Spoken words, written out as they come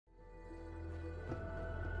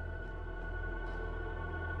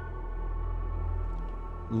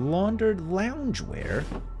laundered loungewear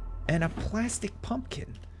and a plastic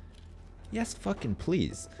pumpkin. Yes, fucking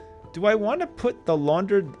please. Do I want to put the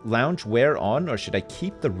laundered loungewear on, or should I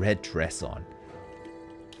keep the red dress on?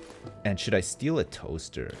 And should I steal a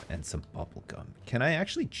toaster and some bubble gum? Can I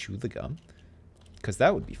actually chew the gum? Because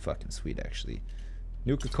that would be fucking sweet, actually.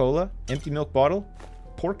 Nuka-Cola, empty milk bottle,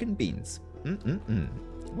 pork and beans.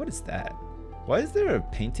 What is that? Why is there a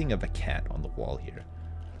painting of a cat on the wall here?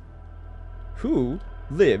 Who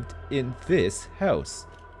lived in this house?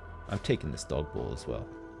 I'm taking this dog bowl as well,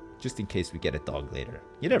 just in case we get a dog later.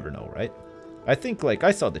 You never know, right? I think, like,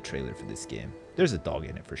 I saw the trailer for this game. There's a dog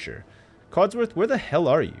in it for sure. Codsworth, where the hell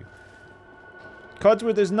are you?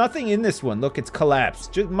 Codsworth, there's nothing in this one. Look, it's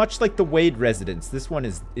collapsed. Just much like the Wade residence, this one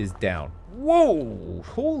is down. Whoa!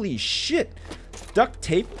 Holy shit! Duct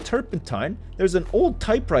tape, turpentine. There's an old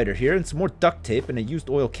typewriter here and some more duct tape and a used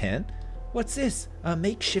oil can. What's this? A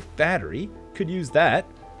makeshift battery. Could use that.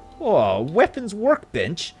 Oh, a weapons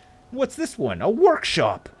workbench. What's this one? A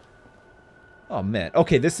workshop. Oh, man.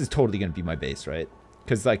 Okay, this is totally going to be my base, right?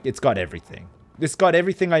 Because, like, it's got everything. It's got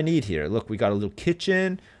everything I need here. Look, we got a little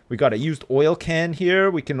kitchen. We got a used oil can here.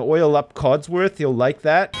 We can oil up Codsworth. He'll like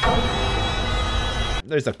that.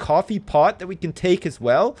 There's a coffee pot that we can take as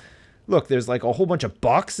well. Look, there's like a whole bunch of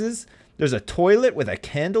boxes. There's a toilet with a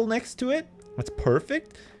candle next to it. That's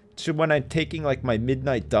perfect. So when I'm taking like my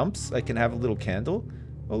midnight dumps, I can have a little candle.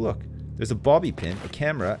 Oh, look. There's a bobby pin, a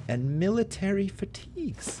camera, and military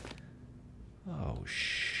fatigues. Oh,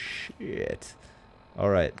 shit. All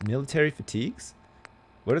right, military fatigues.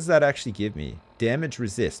 What does that actually give me? Damage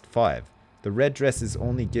resist, 5. The red dress is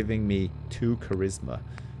only giving me 2 charisma.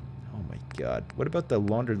 Oh my god. What about the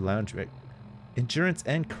laundered loungewear? Endurance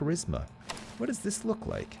and charisma. What does this look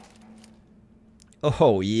like?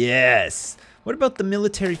 Oh, yes. What about the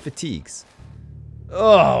military fatigues?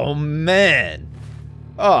 Oh, man.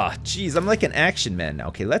 Oh, jeez. I'm like an action man now.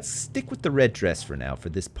 Okay, let's stick with the red dress for now for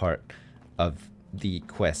this part of the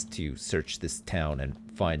quest to search this town and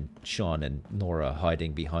find Sean and Nora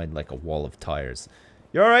hiding behind like a wall of tires.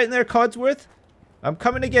 You alright in there, Codsworth? I'm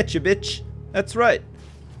coming to get you, bitch. That's right.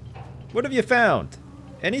 What have you found?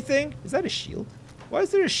 Anything? Is that a shield? Why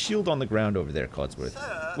is there a shield on the ground over there, Codsworth?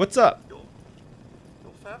 Sir, what's up? Your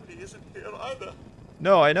family isn't here either.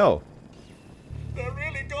 No, I know. They're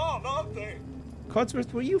really gone, aren't they?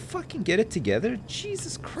 Codsworth, will you fucking get it together?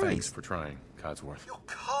 Jesus Christ. Thanks for trying, Codsworth. You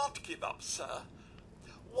can't give up, sir.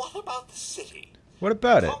 What about the city? What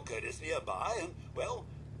about it? Concord is nearby, and, well,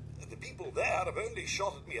 the people there have only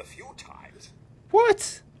shot at me a few times.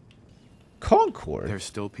 What? Concord? There's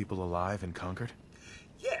still people alive in Concord?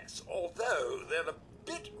 Yes, although they're a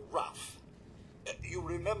bit rough. You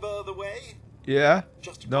remember the way? Yeah?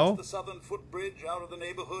 Just across No? the southern footbridge, out of the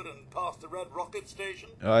neighborhood, and past the Red Rocket Station?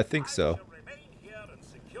 I think so. I shall remain here and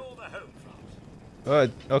secure the home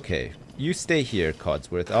front. Okay. You stay here,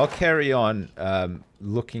 Codsworth. I'll carry on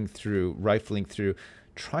looking through, rifling through.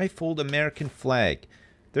 Trifold American flag.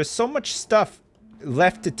 There's so much stuff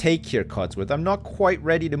left to take here, Codsworth. I'm not quite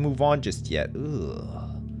ready to move on just yet.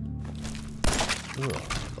 Ugh. Ugh.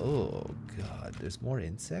 Oh, God. There's more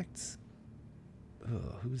insects?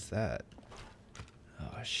 Ugh, who's that?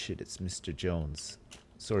 Oh, shit. It's Mr. Jones.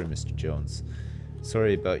 Sorry, Mr. Jones.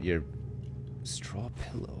 Sorry about your straw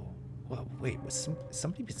pillow. Well, wait, was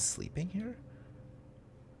somebody been sleeping here?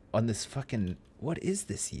 On this fucking... What is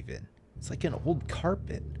this even? It's like an old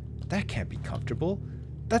carpet. That can't be comfortable.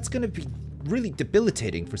 That's gonna be really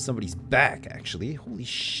debilitating for somebody's back, actually. Holy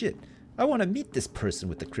shit. I want to meet this person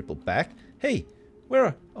with the crippled back. Hey, where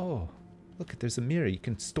are... Oh, look, there's a mirror. You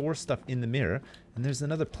can store stuff in the mirror. And there's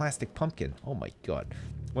another plastic pumpkin. Oh my god.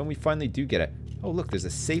 When we finally do get it... Oh, look, there's a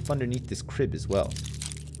safe underneath this crib as well.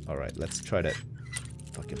 Alright, let's try to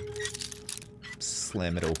fucking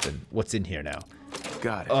slam it open. What's in here now?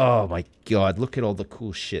 Got it. Oh my god, look at all the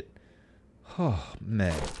cool shit. Oh,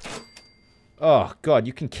 man. Oh god,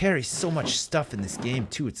 you can carry so much stuff in this game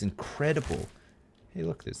too. It's incredible. Hey,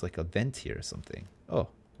 look, there's like a vent here or something. Oh,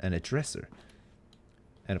 and a dresser.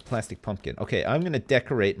 And a plastic pumpkin. Okay, I'm going to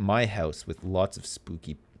decorate my house with lots of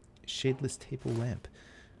spooky... Shadeless table lamp.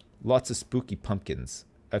 Lots of spooky pumpkins.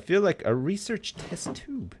 I feel like a research test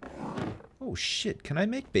tube. Oh shit, can I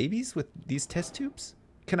make babies with these test tubes?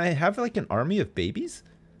 Can I have like an army of babies?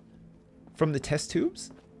 From the test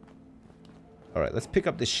tubes? Alright, let's pick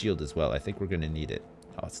up this shield as well. I think we're going to need it.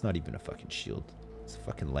 Oh, it's not even a fucking shield. It's a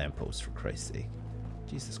fucking lamppost, for Christ's sake.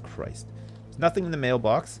 Jesus Christ. There's nothing in the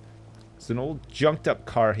mailbox. It's an old junked up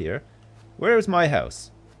car here. Where is my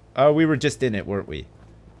house? Oh, we were just in it, weren't we?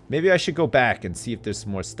 Maybe I should go back and see if there's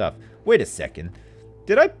some more stuff. Wait a second.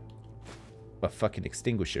 Did I... A fucking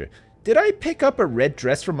extinguisher. Did I pick up a red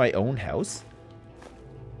dress from my own house?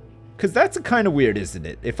 Because that's kind of weird, isn't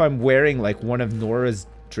it? If I'm wearing, like, one of Nora's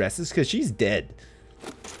dresses, because she's dead.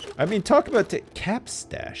 I mean, talk about the cap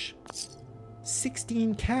stash.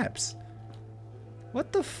 16 caps.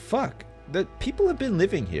 What the fuck? The people have been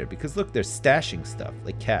living here, because look, they're stashing stuff,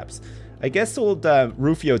 like caps. I guess old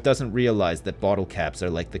Ruffio doesn't realize that bottle caps are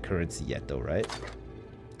like the currency yet, though, right?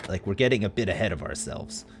 Like, we're getting a bit ahead of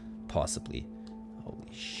ourselves. Possibly.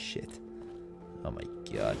 Holy shit. Oh my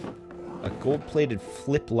god. A gold-plated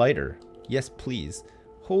flip lighter. Yes, please.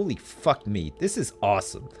 Holy fuck me. This is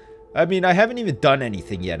awesome. I mean, I haven't even done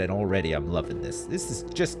anything yet, and already I'm loving this. This is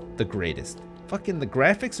just the greatest. Fucking the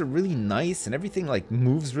graphics are really nice, and everything, like,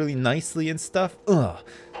 moves really nicely and stuff. Ugh.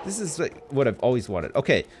 This is, like, what I've always wanted.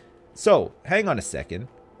 Okay. So, hang on a second.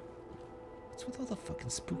 What's with all the fucking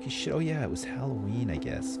spooky shit? Oh yeah, it was Halloween, I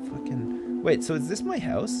guess. Fucking... Wait, so is this my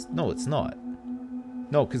house? No, it's not.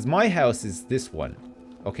 No, because my house is this one.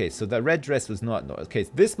 Okay, so that red dress was not... No, okay,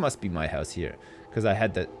 this must be my house here. Because I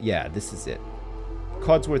had the... Yeah, this is it.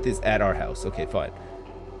 Codsworth is at our house. Okay, fine.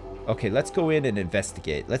 Okay, let's go in and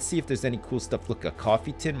investigate. Let's see if there's any cool stuff. Look, a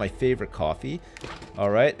coffee tin, my favorite coffee.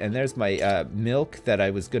 Alright, and there's my milk that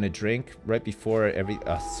I was going to drink right before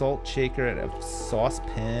a salt shaker and a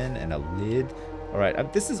saucepan and a lid.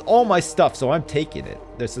 Alright, this is all my stuff, so I'm taking it.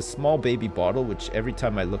 There's a small baby bottle, which every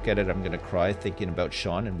time I look at it, I'm going to cry thinking about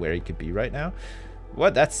Sean and where he could be right now.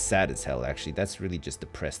 What? That's sad as hell, actually. That's really just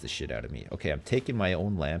depressed the shit out of me. Okay, I'm taking my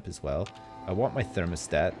own lamp as well. I want my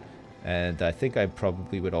thermostat. And I think I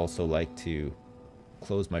probably would also like to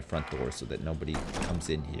close my front door so that nobody comes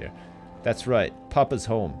in here. That's right. Papa's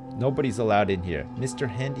home. Nobody's allowed in here. Mr.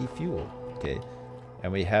 Handy Fuel. Okay.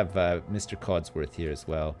 And we have Mr. Codsworth here as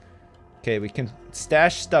well. Okay, we can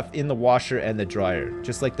stash stuff in the washer and the dryer.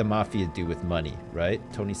 Just like the Mafia do with money, right?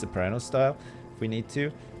 Tony Soprano style, if we need to.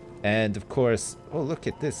 And, of course... Oh, look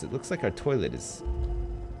at this. It looks like our toilet is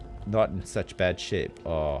not in such bad shape.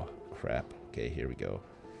 Oh, crap. Okay, here we go.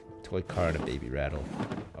 Toy car and a baby rattle.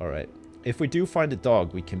 Alright. If we do find a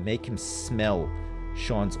dog, we can make him smell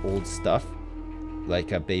Sean's old stuff.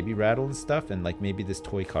 Like a baby rattle and stuff. And like maybe this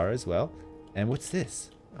toy car as well. And what's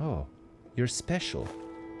this? Oh, you're special.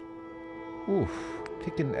 Oof.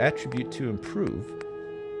 Pick an attribute to improve.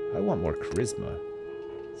 I want more charisma.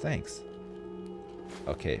 Thanks.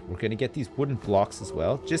 Okay, we're gonna get these wooden blocks as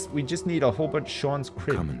well. We just need a whole bunch of Sean's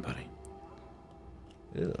crib. Coming, buddy.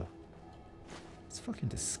 Ew. It's fucking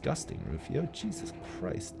disgusting, Ruffio. Jesus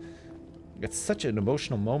Christ. It's such an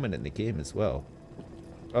emotional moment in the game as well.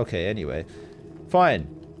 Okay, anyway. Fine.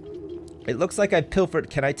 It looks like I pilfered...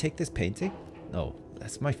 Can I take this painting? No.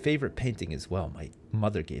 That's my favorite painting as well. My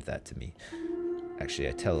mother gave that to me. Actually,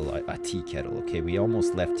 I tell a lie. A tea kettle. Okay, we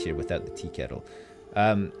almost left here without the tea kettle.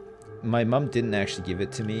 My mom didn't actually give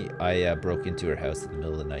it to me. I broke into her house in the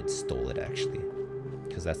middle of the night and stole it, actually.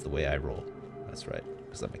 Because that's the way I roll. That's right.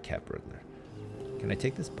 Because I'm a cat burglar. Can I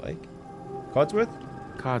take this bike? Codsworth?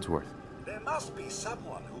 Codsworth. There must be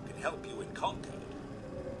someone who can help you in Concord.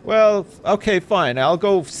 Well, okay, fine. I'll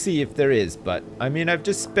go see if there is, but I mean, I've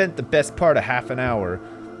just spent the best part of half an hour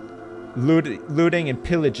looting and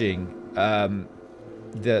pillaging the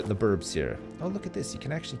burbs here. Oh, look at this. You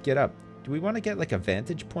can actually get up. Do we want to get like a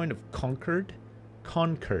vantage point of Concord?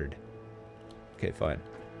 Concord. Okay, fine.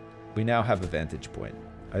 We now have a vantage point.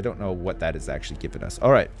 I don't know what that is actually giving us.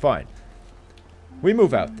 All right, fine. We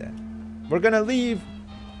move out then. We're gonna leave.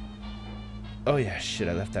 Oh yeah, shit,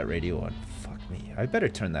 I left that radio on. Fuck me. I better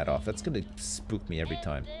turn that off. That's gonna spook me every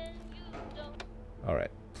time.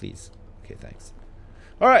 Alright, please. Okay, thanks.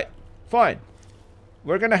 Alright, fine.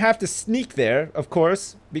 We're gonna have to sneak there, of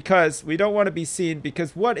course, because we don't want to be seen,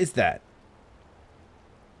 because what is that?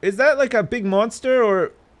 Is that like a big monster,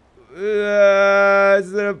 or...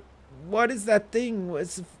 is it a... What is that thing?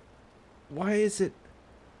 Why is it...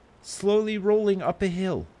 slowly rolling up a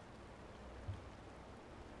hill?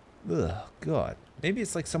 Ugh, God. Maybe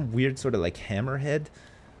it's like some weird sort of like hammerhead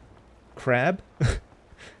crab?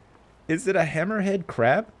 Is it a hammerhead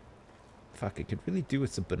crab? Fuck, I could really do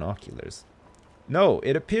with some binoculars. No,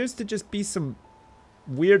 it appears to just be some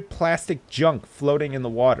weird plastic junk floating in the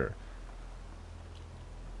water.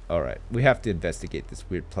 Alright, we have to investigate this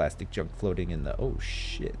weird plastic junk floating in the... Oh,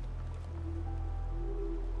 shit.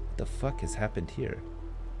 What the fuck has happened here?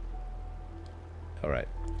 Alright,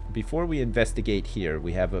 before we investigate here,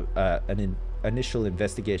 we have an initial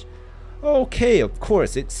investigation. Okay, of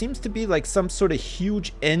course, it seems to be like some sort of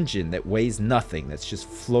huge engine that weighs nothing, that's just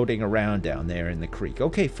floating around down there in the creek.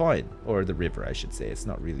 Okay, fine. Or the river, I should say. It's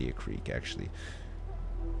not really a creek, actually.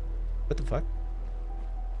 What the fuck?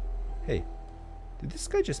 Hey, did this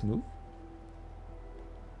guy just move?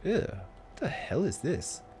 Ew. What the hell is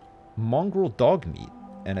this? Mongrel dog meat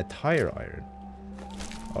and a tire iron.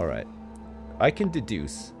 Alright. I can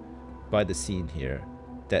deduce by the scene here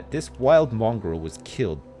that this wild mongrel was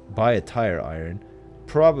killed by a tire iron,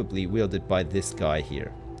 probably wielded by this guy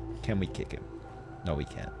here. Can we kick him? No, we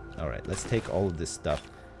can't. Alright, let's take all of this stuff.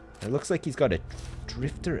 It looks like he's got a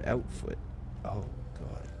drifter outfit. Oh,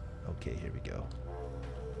 God. Okay, here we go.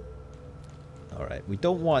 Alright, we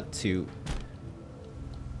don't want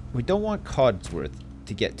Codsworth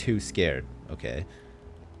to get too scared, okay?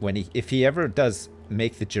 If he ever does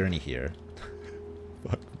make the journey here,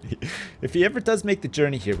 fuck me. If he ever does make the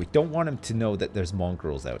journey here, we don't want him to know that there's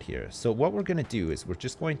mongrels out here. So what we're gonna do is we're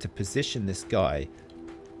just going to position this guy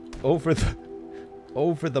over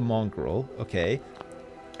the mongrel, okay,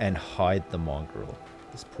 and hide the mongrel.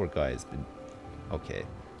 This poor guy has been okay.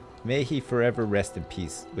 May he forever rest in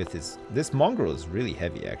peace with his... This mongrel is really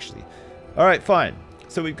heavy, actually. Alright, fine.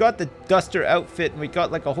 So we've got the duster outfit, and we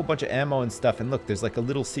got like a whole bunch of ammo and stuff. And look, there's like a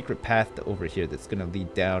little secret path over here that's going to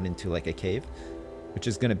lead down into like a cave. Which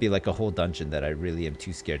is going to be like a whole dungeon that I really am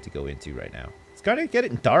too scared to go into right now. It's kind of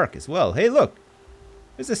getting dark as well. Hey, look.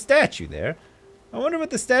 There's a statue there. I wonder what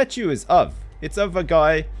the statue is of. It's of a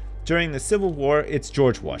guy during the Civil War. It's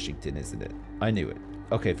George Washington, isn't it? I knew it.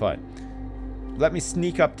 Okay, fine. Let me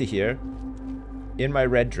sneak up to here in my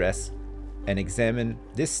red dress and examine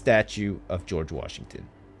this statue of George Washington.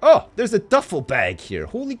 Oh, there's a duffel bag here.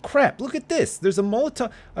 Holy crap, look at this. There's a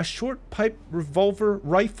Molotov, a short pipe revolver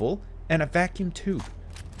rifle, and a vacuum tube.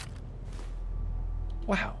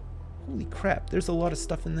 Wow. Holy crap, there's a lot of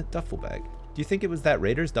stuff in the duffel bag. Do you think it was that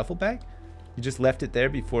Raider's duffel bag? He just left it there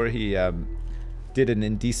before he did an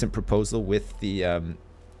indecent proposal with the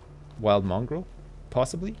wild mongrel?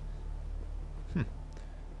 Possibly?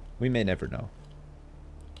 We may never know.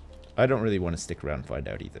 I don't really want to stick around and find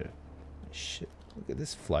out either. Shit, look at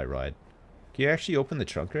this fly ride. Can you actually open the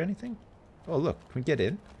trunk or anything? Oh, look, can we get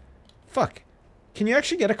in? Fuck. Can you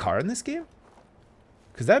actually get a car in this game?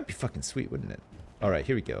 Because that'd be fucking sweet, wouldn't it? Alright,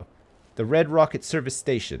 here we go. The Red Rocket Service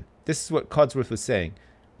Station. This is what Codsworth was saying.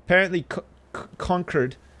 Apparently,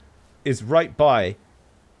 Concord is right by...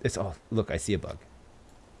 It's... Oh, look, I see a bug.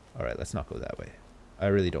 Alright, let's not go that way. I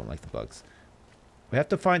really don't like the bugs. We have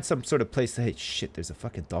to find some sort of place to... Hey, shit, there's a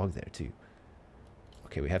fucking dog there, too.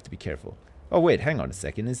 Okay, we have to be careful. Oh, wait, hang on a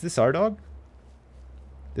second. Is this our dog?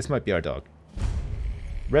 This might be our dog.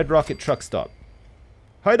 Red Rocket Truck Stop.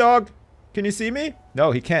 Hi, dog. Can you see me?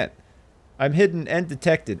 No, he can't. I'm hidden and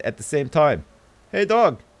detected at the same time. Hey,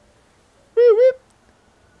 dog. Woo, woo.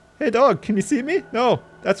 Hey, dog, can you see me? No,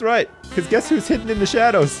 that's right. Because guess who's hidden in the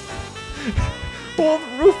shadows? Old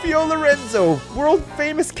Ruffio Lorenzo,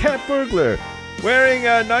 world-famous cat burglar. Wearing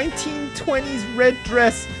a 1920s red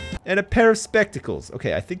dress and a pair of spectacles.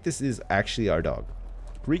 Okay, I think this is actually our dog.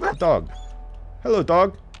 Greet the dog. Hello,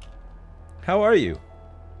 dog. How are you?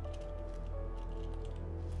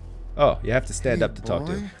 Oh, you have to stand up to talk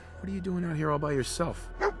to him. What are you doing out here all by yourself?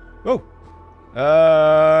 Oh.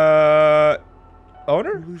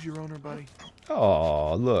 Owner? You lose your owner, buddy?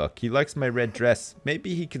 Oh, look. He likes my red dress.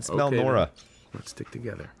 Maybe he can smell okay, Nora. Then. Let's stick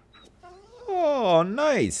together. Oh,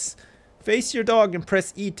 nice. Face your dog and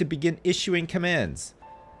press E to begin issuing commands.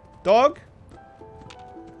 Dog?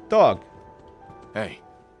 Dog. Hey.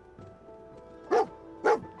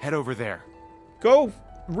 Head over there. Go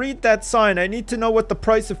read that sign. I need to know what the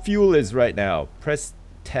price of fuel is right now. Press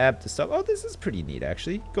tab to stop. Oh, this is pretty neat,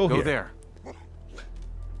 actually. Go here. Go there.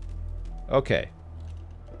 Okay.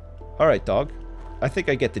 Alright, dog. I think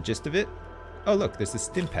I get the gist of it. Oh, look. There's a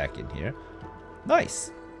stim pack in here.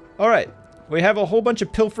 Nice. Alright. We have a whole bunch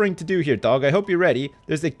of pilfering to do here, dog. I hope you're ready.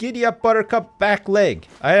 There's a giddy-up buttercup back leg.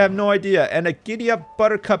 I have no idea. And a giddy-up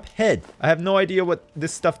buttercup head. I have no idea what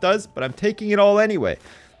this stuff does, but I'm taking it all anyway.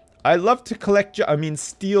 I love to collect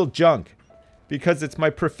steal junk. Because it's my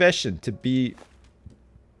profession to be...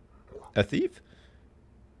 a thief?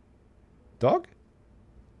 Dog?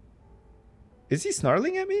 Is he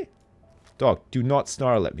snarling at me? Dog, do not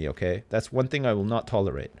snarl at me, okay? That's one thing I will not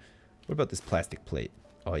tolerate. What about this plastic plate?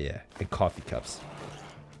 Oh yeah, and coffee cups.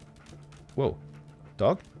 Whoa.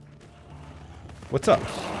 Dog? What's up?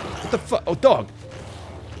 What the fuck? Oh, dog!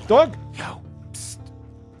 Dog? Yo, psst.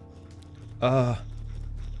 How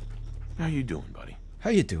you doing, buddy?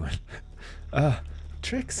 How you doing?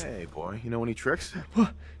 Tricks? Hey, boy, you know any tricks?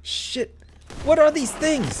 What? Shit. What are these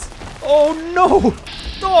things? Oh no!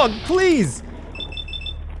 Dog, please!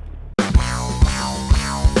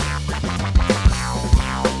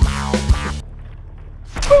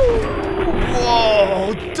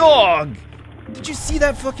 Whoa, dog! Did you see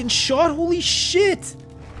that fucking shot? Holy shit!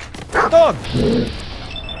 Dog!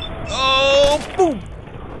 Oh, boom!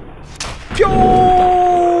 Pew!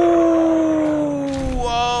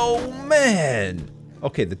 Oh, man.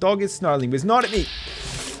 Okay, the dog is snarling, but it's not at me.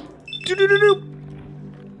 Doo-doo-doo-doo.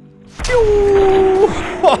 Pew!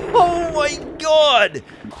 Oh, my God.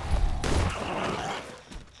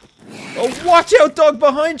 Oh, watch out, dog,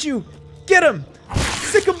 behind you. Get him.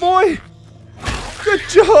 Sick him, boy. Good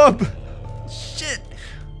job. Shit.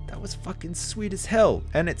 That was fucking sweet as hell.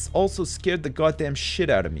 And it's also scared the goddamn shit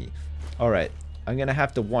out of me. Alright. I'm gonna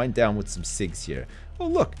have to wind down with some cigs here. Oh,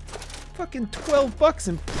 look. Fucking $12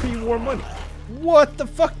 in pre-war money. What the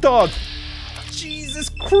fuck, dog? Jesus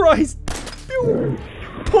Christ. Pew.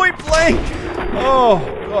 Point blank. Oh,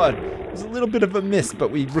 God. It was a little bit of a miss, but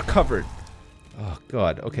we recovered. Oh,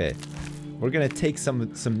 God. Okay. We're gonna take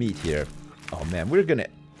some meat here. Oh, man. We're gonna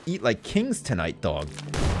eat like kings tonight, dog.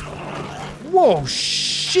 Whoa,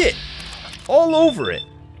 shit. All over it.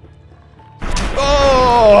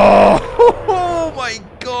 Oh my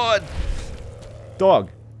God. Dog.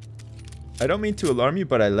 I don't mean to alarm you,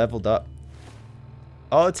 but I leveled up.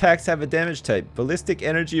 All attacks have a damage type. Ballistic,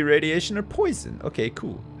 energy, radiation, or poison. Okay,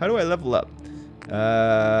 cool. How do I level up?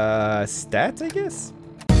 Stats, I guess?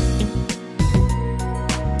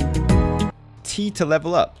 T to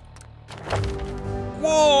level up.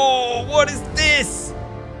 Whoa! What is this?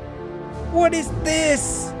 What is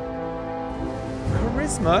this?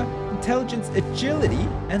 Charisma, intelligence, agility,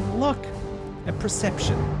 and luck. And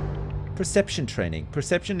perception. Perception training.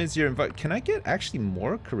 Perception is your Can I get actually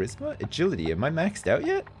more charisma? Agility. Am I maxed out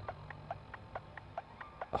yet?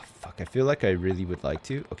 Oh, fuck. I feel like I really would like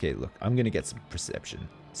to. Okay, look. I'm gonna get some perception.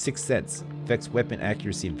 Sixth sense. Affects weapon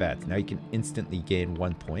accuracy and VATS. Now you can instantly gain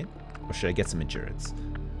 1 point. Or should I get some endurance?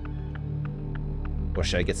 Or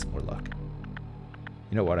should I get some more luck?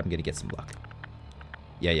 You know what? I'm gonna get some luck.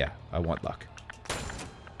 Yeah. I want luck.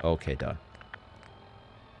 Okay, done.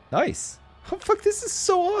 Nice. Oh, fuck, this is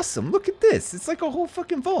so awesome. Look at this. It's like a whole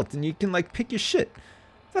fucking vault, and you can, like, pick your shit.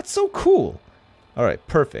 That's so cool. All right,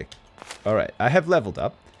 perfect. All right, I have leveled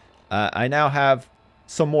up. I now have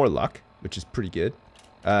some more luck, which is pretty good.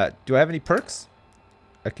 Do I have any perks?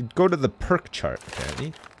 I could go to the perk chart,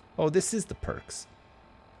 apparently. Oh, this is the perks.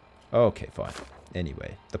 Okay, fine.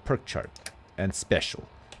 Anyway, the perk chart. And special.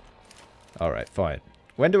 All right, fine.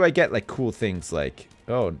 When do I get, like, cool things like...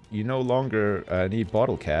 Oh, you no longer need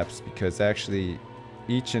bottle caps because actually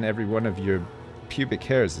each and every one of your pubic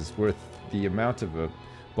hairs is worth the amount of a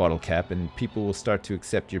bottle cap, and people will start to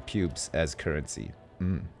accept your pubes as currency.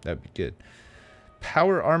 That'd be good.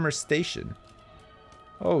 Power armor station.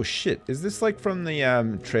 Oh shit, is this like from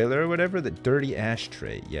the trailer or whatever? The dirty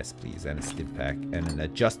ashtray. Yes, please. And a stim pack and an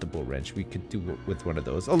adjustable wrench. We could do with one of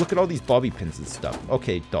those. Oh, look at all these bobby pins and stuff.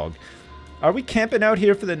 Okay, dog. Are we camping out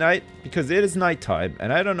here for the night? Because it is nighttime,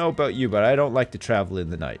 and I don't know about you, but I don't like to travel in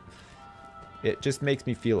the night. It just makes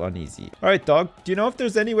me feel uneasy. Alright, dog. Do you know if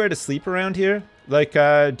there's anywhere to sleep around here? Like,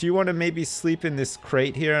 do you want to maybe sleep in this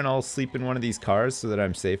crate here, and I'll sleep in one of these cars so that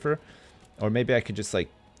I'm safer? Or maybe I could just, like,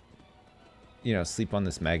 you know, sleep on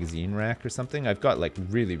this magazine rack or something? I've got, like,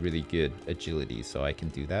 really, really good agility, so I can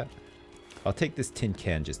do that. I'll take this tin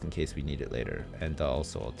can just in case we need it later. And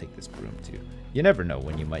also, I'll take this broom, too. You never know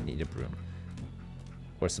when you might need a broom.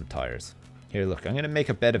 Or some tires. Here, look. I'm going to make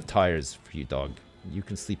a bed of tires for you, dog. You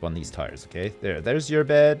can sleep on these tires, okay? There's your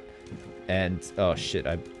bed. And, oh, shit.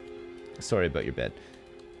 I'm sorry about your bed.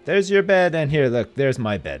 There's your bed. And here, look. There's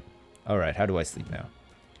my bed. Alright, how do I sleep now?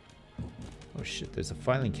 Oh, shit. There's a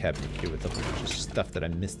filing cabinet here with a whole bunch of stuff that I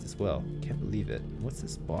missed as well. Can't believe it. What's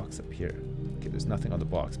this box up here? Okay, there's nothing on the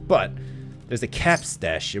box. But there's a cap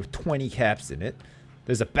stash here with 20 caps in it.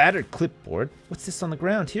 There's a battered clipboard. What's this on the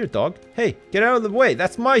ground here, dog? Hey, get out of the way.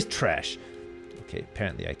 That's my trash. Okay,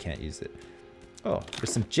 apparently I can't use it. Oh,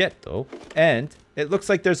 there's some jet, though. And it looks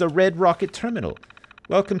like there's a red rocket terminal.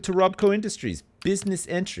 Welcome to Robco Industries. Business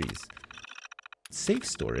entries. Safe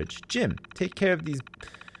storage. Jim, take care of these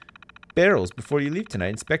barrels before you leave tonight.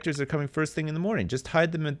 Inspectors are coming first thing in the morning. Just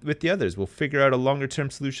hide them with the others. We'll figure out a longer-term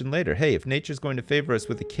solution later. Hey, if nature's going to favor us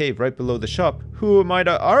with a cave right below the shop, who am I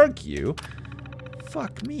to argue?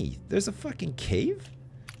 Fuck me. There's a fucking cave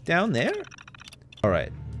down there?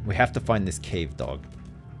 Alright, we have to find this cave, dog.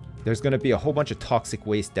 There's going to be a whole bunch of toxic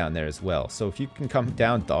waste down there as well. So if you can come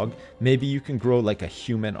down, dog, maybe you can grow like a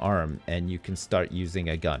human arm and you can start using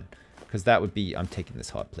a gun. Because that would be... I'm taking this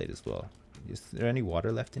hot plate as well. Is there any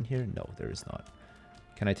water left in here? No, there is not.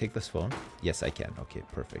 Can I take this phone? Yes, I can. Okay,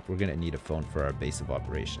 perfect. We're going to need a phone for our base of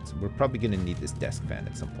operations. We're probably going to need this desk fan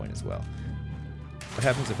at some point as well. What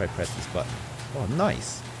happens if I press this button? Oh,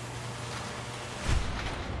 nice.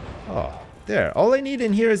 Oh, There. All I need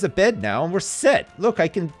in here is a bed now, and we're set. Look, I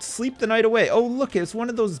can sleep the night away. Oh, look, it's one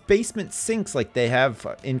of those basement sinks like they have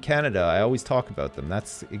in Canada. I always talk about them.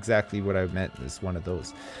 That's exactly what I meant, is one of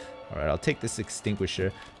those. All right, I'll take this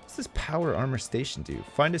extinguisher. What's this power armor station do?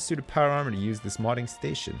 Find a suit of power armor to use this modding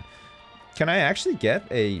station. Can I actually get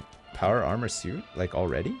a power armor suit, like,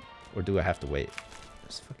 already? Or do I have to wait?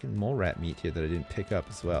 There's fucking mole rat meat here that I didn't pick up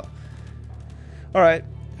as well. All right,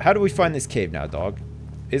 how do we find this cave now, dog?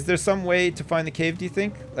 Is there some way to find the cave, do you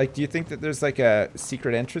think? Like, do you think that there's like a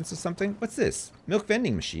secret entrance or something? What's this? Milk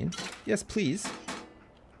vending machine? Yes, please.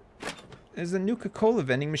 There's a Nuka-Cola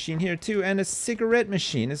vending machine here too, and a cigarette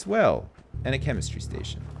machine as well. And a chemistry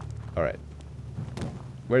station. Alright.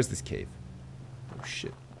 Where's this cave? Oh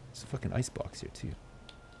shit. There's a fucking icebox here too.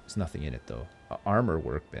 There's nothing in it though. An armor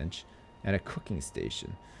workbench. And a cooking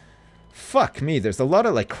station. Fuck me, there's a lot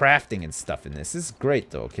of like crafting and stuff in this. This is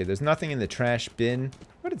great though. Okay, there's nothing in the trash bin.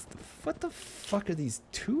 What the fuck are these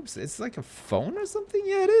tubes? It's like a phone or something?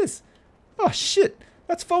 Yeah, it is. Oh shit.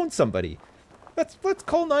 Let's phone somebody. Let's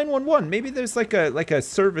call 911. Maybe there's like a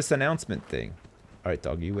service announcement thing. Alright,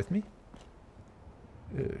 dog, are you with me?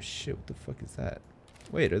 Oh shit, what the fuck is that?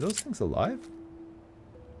 Wait, are those things alive?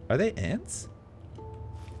 Are they ants?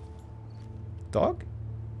 Dog?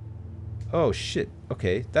 Oh shit.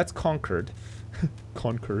 Okay, that's Concord.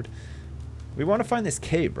 Concord. We want to find this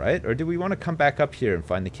cave, right? Or do we want to come back up here and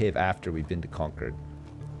find the cave after we've been to Concord?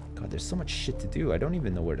 God, there's so much shit to do. I don't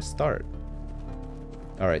even know where to start.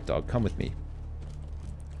 Alright, dog, come with me.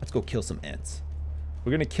 Let's go kill some ants.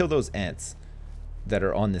 We're gonna kill those ants that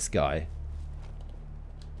are on this guy.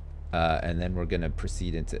 And then we're gonna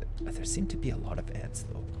proceed into... there seem to be a lot of ants,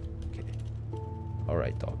 though. Okay.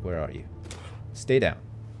 Alright, dog, where are you? Stay down.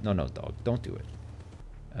 No, dog, don't do it.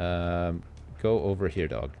 Go over here,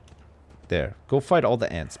 dog. There. Go fight all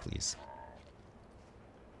the ants, please.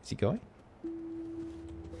 Is he going?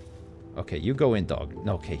 Okay, you go in, dog.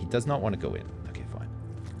 No, okay, he does not want to go in. Okay, fine.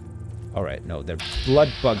 Alright, no, they're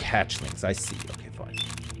blood bug hatchlings. I see. Okay, fine.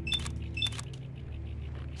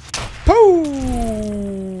 Pooh!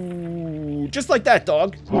 Just like that,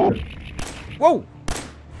 dog. Whoa!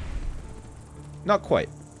 Not quite.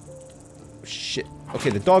 Shit. Okay,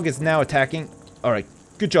 the dog is now attacking. Alright,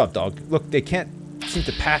 good job, dog. Look, they can't seem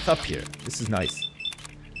to path up here. This is nice.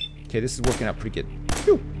 Okay, this is working out pretty good.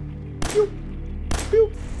 Pew! Pew!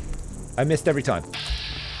 Pew! I missed every time.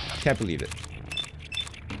 Can't believe it.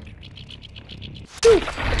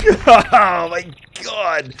 Oh my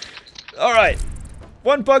god! Alright.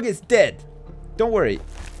 One bug is dead. Don't worry.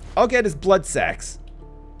 I'll get his blood sacks.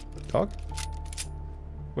 Dog?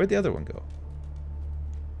 Where'd the other one go?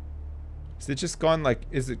 Is it just gone like...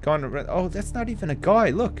 Is it gone... Oh, that's not even a guy.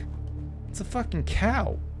 Look. It's a fucking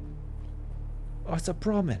cow. Oh, it's a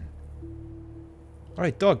Brahmin.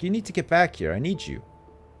 Alright, dog. You need to get back here. I need you.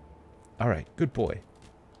 Alright, good boy.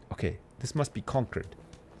 Okay, this must be Concord.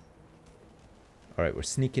 Alright, we're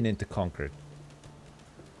sneaking into Concord.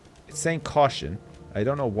 It's saying caution. I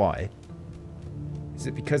don't know why. Is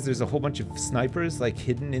it because there's a whole bunch of snipers like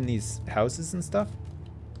hidden in these houses and stuff?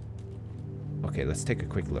 Okay, let's take a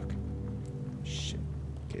quick look. Shit.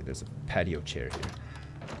 Okay, there's a patio chair here.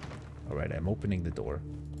 Alright, I'm opening the door.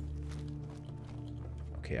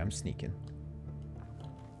 Okay, I'm sneaking.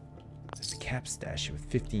 There's a cap stash with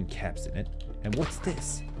 15 caps in it. And what's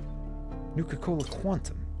this? Nuka-Cola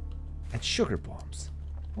Quantum. And sugar bombs.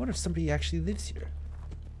 I wonder if somebody actually lives here.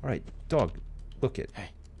 Alright, dog, look it. Hey.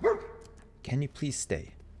 Can you please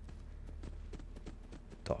stay?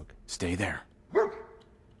 Dog. Stay there.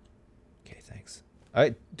 Okay, thanks.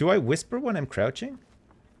 Do I whisper when I'm crouching?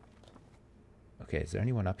 Okay, is there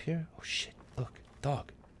anyone up here? Oh shit, look,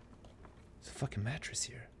 dog. There's a fucking mattress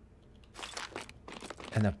here.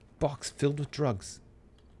 And a box filled with drugs.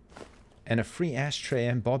 And a free ashtray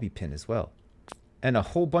and bobby pin as well. And a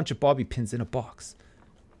whole bunch of bobby pins in a box.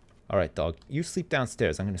 Alright, dog. You sleep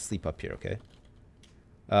downstairs. I'm going to sleep up here, okay?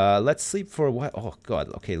 Let's sleep for what? Oh, God.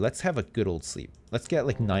 Okay, let's have a good old sleep. Let's get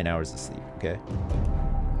like 9 hours of sleep, okay?